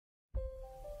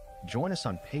Join us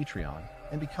on Patreon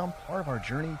and become part of our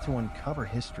journey to uncover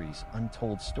history's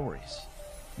untold stories.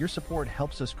 Your support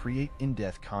helps us create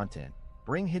in-depth content,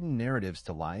 bring hidden narratives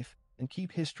to life, and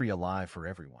keep history alive for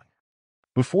everyone.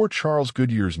 Before Charles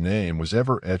Goodyear's name was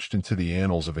ever etched into the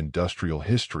annals of industrial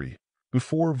history,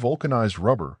 before vulcanized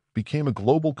rubber became a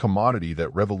global commodity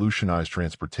that revolutionized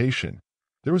transportation,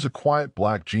 there was a quiet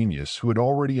black genius who had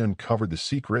already uncovered the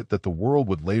secret that the world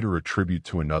would later attribute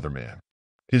to another man.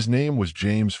 His name was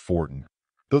James Forten,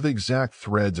 though the exact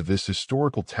threads of this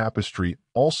historical tapestry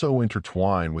also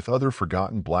intertwine with other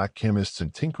forgotten black chemists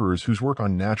and tinkerers whose work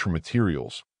on natural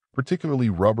materials, particularly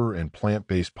rubber and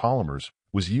plant-based polymers,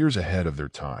 was years ahead of their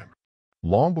time.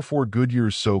 Long before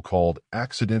Goodyear's so-called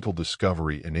accidental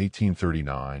discovery in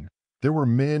 1839, there were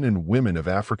men and women of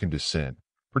African descent,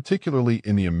 particularly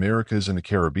in the Americas and the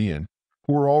Caribbean,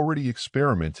 who were already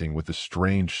experimenting with the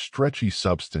strange, stretchy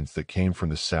substance that came from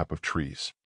the sap of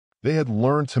trees. They had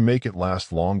learned to make it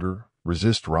last longer,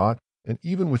 resist rot, and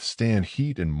even withstand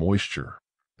heat and moisture,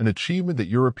 an achievement that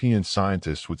European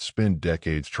scientists would spend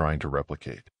decades trying to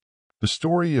replicate. The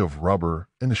story of rubber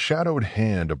and the shadowed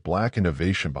hand of black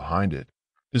innovation behind it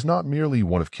is not merely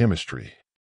one of chemistry.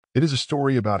 It is a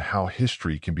story about how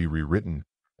history can be rewritten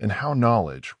and how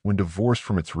knowledge, when divorced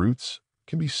from its roots,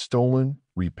 can be stolen,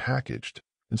 repackaged,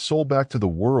 and sold back to the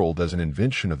world as an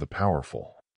invention of the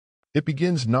powerful. It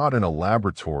begins not in a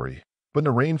laboratory, but in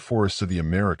the rainforests of the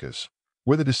Americas,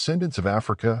 where the descendants of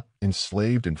Africa,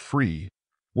 enslaved and free,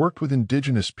 worked with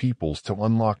indigenous peoples to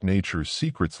unlock nature's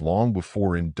secrets long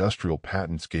before industrial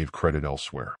patents gave credit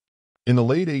elsewhere. In the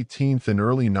late 18th and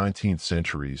early 19th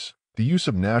centuries, the use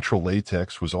of natural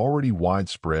latex was already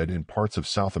widespread in parts of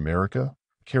South America,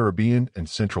 Caribbean, and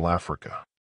Central Africa.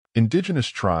 Indigenous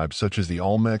tribes such as the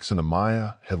Olmecs and the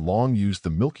Maya had long used the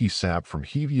milky sap from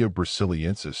Hevea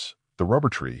brasiliensis, the rubber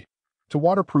tree, to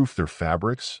waterproof their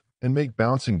fabrics and make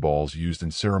bouncing balls used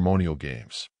in ceremonial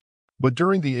games. But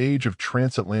during the age of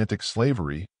transatlantic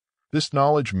slavery, this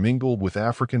knowledge mingled with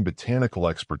African botanical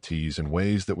expertise in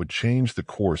ways that would change the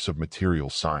course of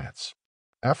material science.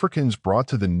 Africans brought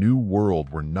to the New World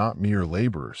were not mere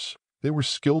laborers. They were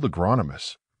skilled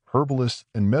agronomists, herbalists,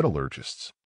 and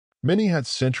metallurgists. Many had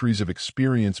centuries of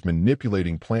experience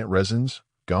manipulating plant resins,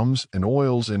 gums, and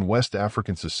oils in West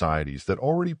African societies that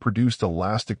already produced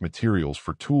elastic materials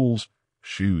for tools,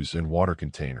 shoes, and water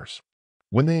containers.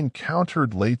 When they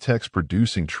encountered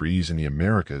latex-producing trees in the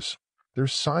Americas, their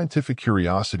scientific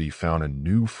curiosity found a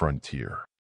new frontier.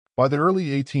 By the early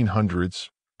 1800s,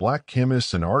 black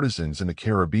chemists and artisans in the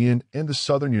Caribbean and the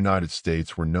southern United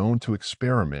States were known to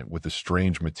experiment with the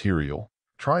strange material,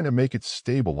 trying to make it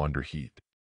stable under heat.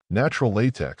 Natural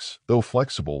latex, though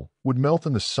flexible, would melt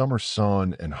in the summer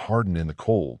sun and harden in the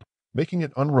cold, making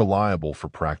it unreliable for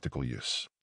practical use.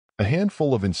 A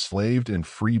handful of enslaved and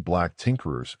free black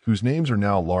tinkerers, whose names are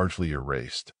now largely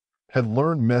erased, had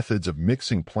learned methods of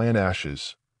mixing plant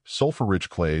ashes, sulfur-rich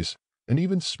clays, and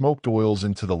even smoked oils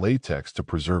into the latex to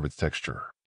preserve its texture.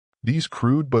 These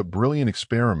crude but brilliant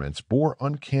experiments bore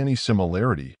uncanny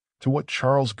similarity to what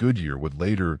Charles Goodyear would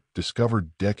later discover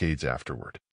decades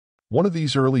afterward. One of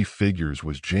these early figures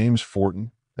was James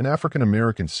Forten, an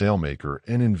African-American sailmaker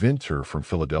and inventor from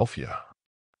Philadelphia.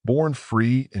 Born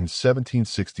free in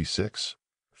 1766,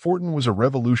 Forten was a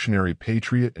revolutionary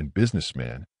patriot and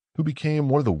businessman who became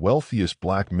one of the wealthiest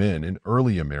black men in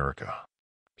early America.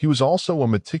 He was also a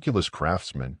meticulous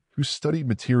craftsman who studied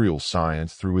material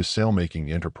science through his sailmaking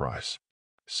enterprise.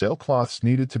 Sailcloths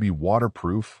needed to be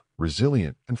waterproof,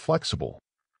 resilient, and flexible,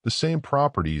 the same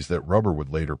properties that rubber would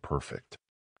later perfect.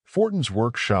 Forten's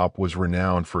workshop was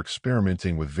renowned for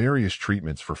experimenting with various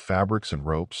treatments for fabrics and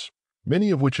ropes,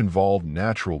 many of which involved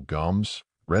natural gums,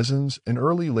 resins, and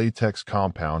early latex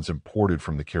compounds imported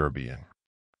from the Caribbean.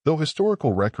 Though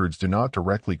historical records do not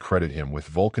directly credit him with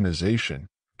vulcanization,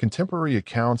 contemporary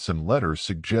accounts and letters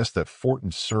suggest that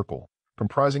Forten's circle,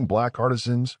 comprising black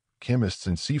artisans, chemists,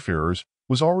 and seafarers,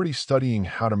 was already studying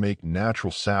how to make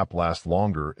natural sap last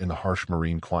longer in the harsh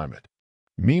marine climate.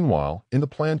 Meanwhile, in the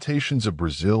plantations of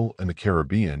Brazil and the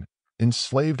Caribbean,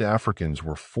 enslaved Africans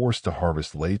were forced to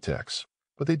harvest latex,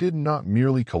 but they did not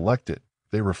merely collect it,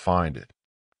 they refined it.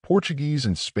 Portuguese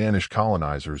and Spanish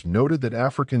colonizers noted that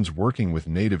Africans working with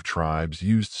native tribes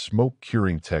used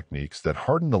smoke-curing techniques that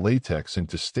hardened the latex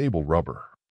into stable rubber.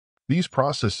 These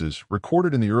processes,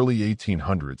 recorded in the early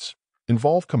 1800s,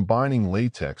 involved combining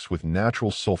latex with natural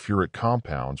sulfuric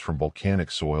compounds from volcanic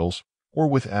soils or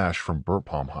with ash from burnt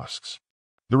palm husks.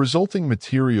 The resulting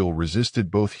material resisted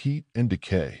both heat and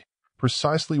decay,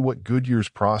 precisely what Goodyear's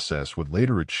process would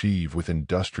later achieve with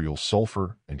industrial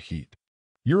sulfur and heat.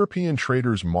 European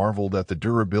traders marveled at the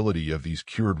durability of these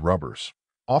cured rubbers,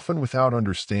 often without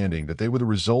understanding that they were the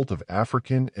result of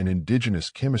African and indigenous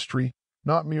chemistry,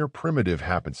 not mere primitive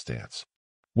happenstance.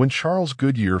 When Charles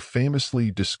Goodyear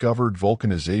famously discovered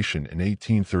vulcanization in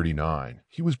 1839,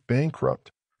 he was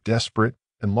bankrupt, desperate,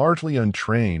 and largely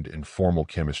untrained in formal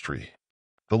chemistry.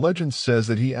 The legend says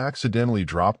that he accidentally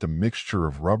dropped a mixture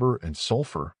of rubber and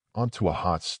sulfur onto a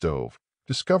hot stove,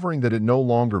 discovering that it no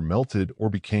longer melted or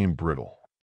became brittle.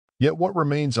 Yet what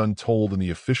remains untold in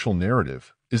the official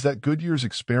narrative is that Goodyear's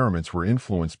experiments were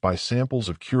influenced by samples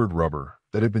of cured rubber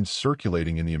that had been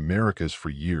circulating in the Americas for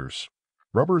years.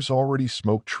 Rubbers already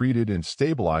smoke-treated and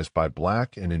stabilized by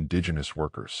black and indigenous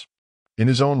workers. In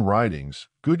his own writings,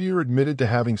 Goodyear admitted to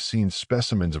having seen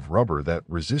specimens of rubber that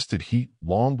resisted heat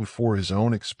long before his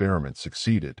own experiments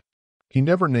succeeded. He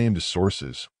never named the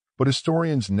sources, but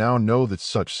historians now know that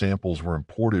such samples were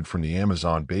imported from the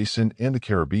Amazon basin and the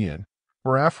Caribbean,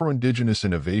 where Afro-Indigenous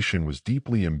innovation was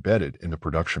deeply embedded in the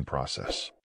production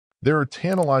process. There are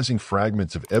tantalizing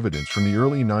fragments of evidence from the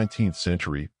early 19th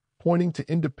century pointing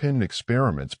to independent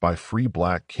experiments by free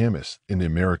black chemists in the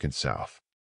American South.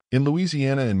 In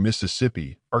Louisiana and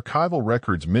Mississippi, archival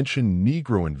records mention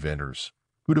Negro inventors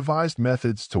who devised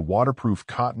methods to waterproof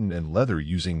cotton and leather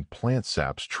using plant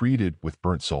saps treated with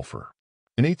burnt sulfur.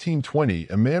 In 1820,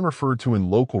 a man referred to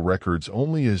in local records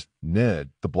only as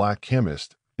Ned, the black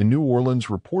chemist, in New Orleans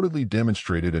reportedly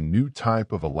demonstrated a new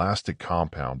type of elastic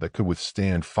compound that could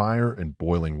withstand fire and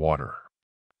boiling water.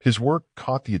 His work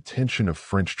caught the attention of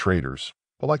French traders,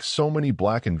 but like so many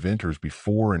black inventors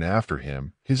before and after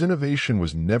him, his innovation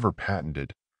was never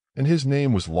patented, and his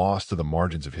name was lost to the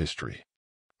margins of history.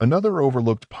 Another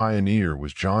overlooked pioneer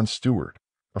was John Stewart,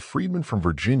 a freedman from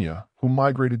Virginia who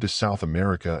migrated to South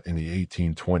America in the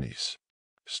 1820s.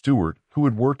 Stewart, who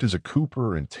had worked as a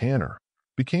cooper and tanner,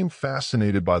 became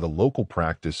fascinated by the local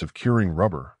practice of curing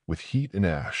rubber with heat and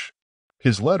ash.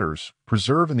 His letters,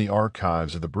 preserved in the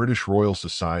archives of the British Royal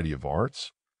Society of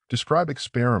Arts, describe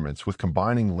experiments with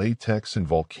combining latex and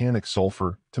volcanic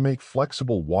sulfur to make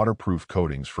flexible waterproof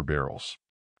coatings for barrels.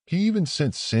 He even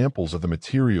sent samples of the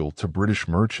material to British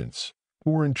merchants,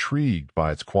 who were intrigued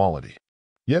by its quality.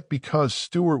 Yet because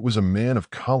Stewart was a man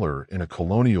of color in a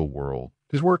colonial world,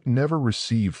 his work never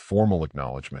received formal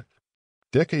acknowledgement.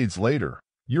 Decades later,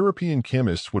 European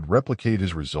chemists would replicate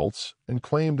his results and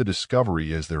claim the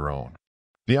discovery as their own.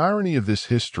 The irony of this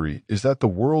history is that the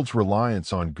world's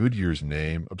reliance on Goodyear's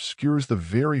name obscures the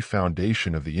very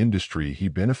foundation of the industry he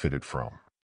benefited from.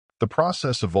 The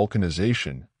process of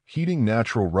vulcanization, heating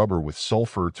natural rubber with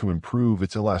sulfur to improve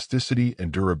its elasticity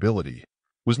and durability,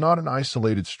 was not an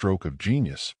isolated stroke of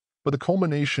genius, but the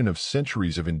culmination of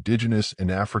centuries of indigenous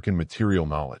and African material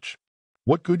knowledge.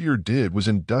 What Goodyear did was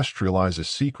industrialize a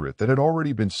secret that had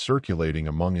already been circulating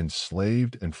among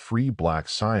enslaved and free black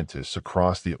scientists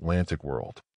across the Atlantic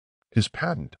world. His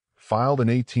patent, filed in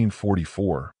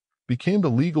 1844, became the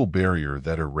legal barrier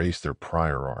that erased their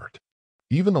prior art.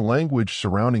 Even the language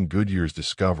surrounding Goodyear's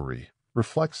discovery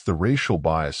reflects the racial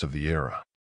bias of the era.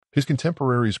 His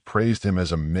contemporaries praised him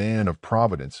as a man of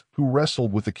providence who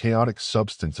wrestled with the chaotic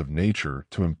substance of nature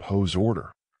to impose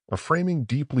order, a framing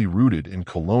deeply rooted in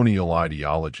colonial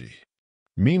ideology.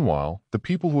 Meanwhile, the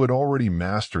people who had already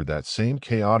mastered that same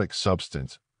chaotic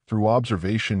substance through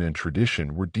observation and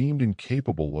tradition were deemed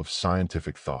incapable of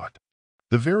scientific thought.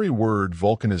 The very word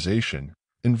vulcanization,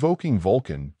 invoking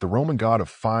Vulcan, the Roman god of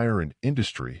fire and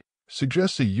industry,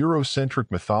 suggests a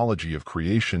Eurocentric mythology of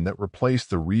creation that replaced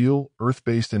the real,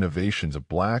 earth-based innovations of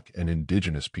black and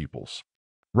indigenous peoples.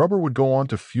 Rubber would go on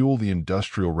to fuel the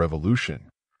Industrial Revolution,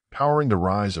 powering the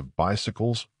rise of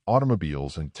bicycles,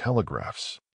 automobiles, and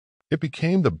telegraphs. It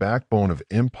became the backbone of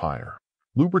empire,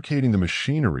 lubricating the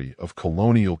machinery of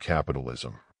colonial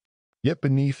capitalism. Yet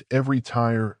beneath every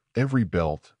tire, every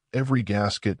belt, every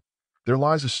gasket, there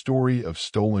lies a story of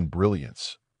stolen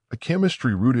brilliance, a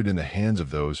chemistry rooted in the hands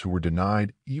of those who were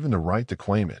denied even the right to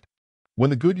claim it. When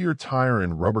the Goodyear Tire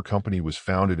and Rubber Company was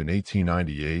founded in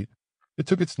 1898, it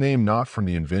took its name not from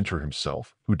the inventor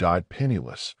himself, who died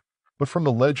penniless, but from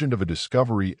the legend of a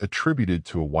discovery attributed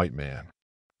to a white man.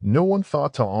 No one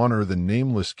thought to honor the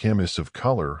nameless chemists of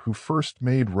color who first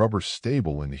made rubber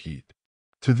stable in the heat.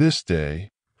 To this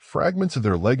day, fragments of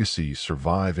their legacy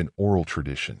survive in oral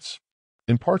traditions.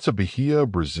 In parts of Bahia,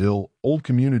 Brazil, old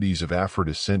communities of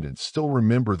Afro-descendants still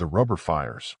remember the rubber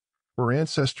fires, where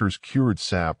ancestors cured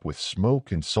sap with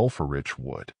smoke and sulfur-rich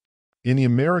wood. In the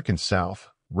American South,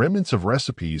 remnants of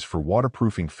recipes for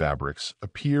waterproofing fabrics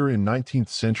appear in 19th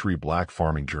century black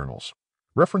farming journals,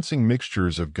 referencing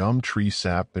mixtures of gum tree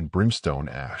sap and brimstone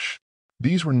ash.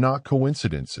 These were not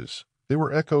coincidences. They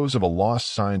were echoes of a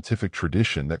lost scientific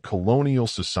tradition that colonial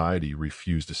society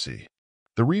refused to see.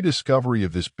 The rediscovery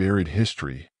of this buried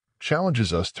history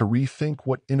challenges us to rethink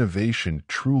what innovation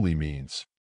truly means.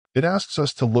 It asks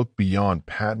us to look beyond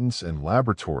patents and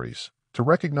laboratories, to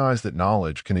recognize that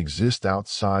knowledge can exist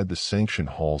outside the sanctioned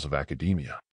halls of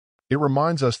academia. It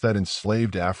reminds us that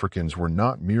enslaved Africans were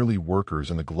not merely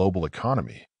workers in the global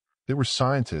economy. They were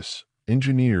scientists,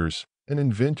 engineers, and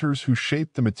inventors who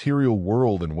shaped the material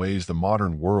world in ways the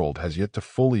modern world has yet to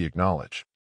fully acknowledge.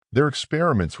 Their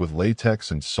experiments with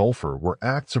latex and sulfur were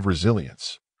acts of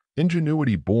resilience,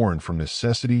 ingenuity born from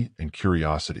necessity and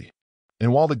curiosity.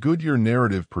 And while the Goodyear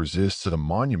narrative persists as a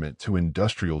monument to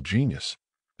industrial genius,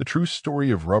 the true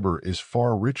story of rubber is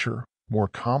far richer, more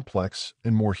complex,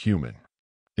 and more human.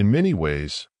 In many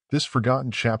ways, this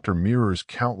forgotten chapter mirrors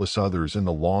countless others in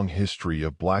the long history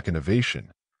of Black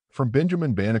innovation, from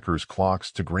Benjamin Banneker's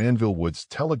clocks to Granville Woods'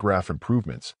 telegraph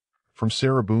improvements, from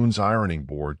Sarah Boone's ironing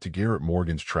board to Garrett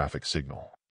Morgan's traffic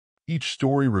signal. Each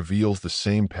story reveals the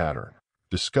same pattern: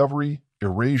 discovery,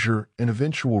 erasure, and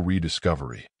eventual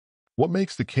rediscovery. What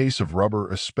makes the case of rubber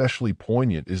especially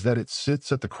poignant is that it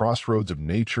sits at the crossroads of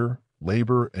nature,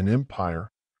 labor, and empire,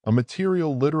 a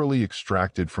material literally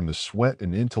extracted from the sweat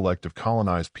and intellect of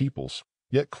colonized peoples,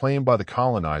 yet claimed by the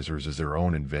colonizers as their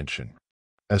own invention.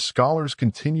 As scholars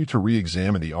continue to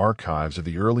re-examine the archives of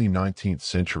the early 19th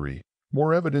century,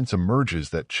 more evidence emerges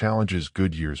that challenges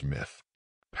Goodyear's myth.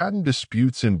 Patent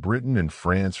disputes in Britain and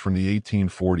France from the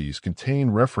 1840s contain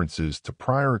references to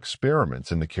prior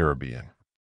experiments in the Caribbean.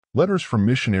 Letters from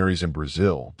missionaries in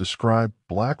Brazil describe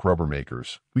black rubber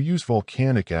makers who used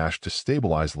volcanic ash to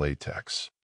stabilize latex.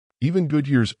 Even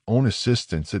Goodyear's own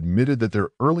assistants admitted that their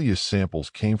earliest samples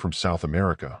came from South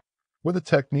America, where the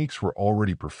techniques were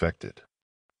already perfected.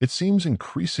 It seems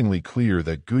increasingly clear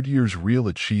that Goodyear's real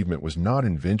achievement was not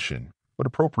invention, but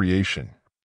appropriation.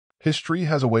 History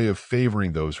has a way of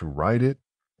favoring those who write it,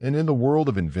 and in the world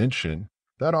of invention,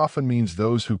 that often means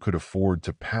those who could afford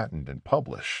to patent and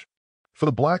publish. For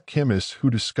the black chemists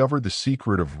who discovered the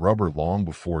secret of rubber long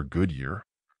before Goodyear,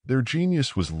 their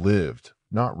genius was lived,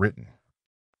 not written.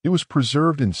 It was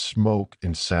preserved in smoke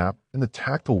and sap and the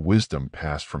tactile wisdom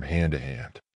passed from hand to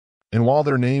hand. And while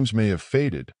their names may have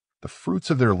faded, the fruits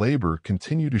of their labor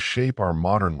continue to shape our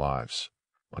modern lives,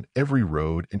 on every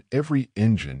road, in every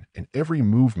engine, in every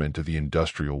movement of the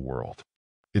industrial world.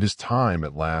 It is time,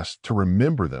 at last, to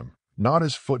remember them, not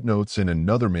as footnotes in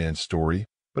another man's story,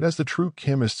 but as the true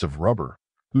chemists of rubber,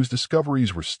 whose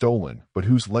discoveries were stolen, but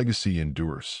whose legacy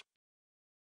endures.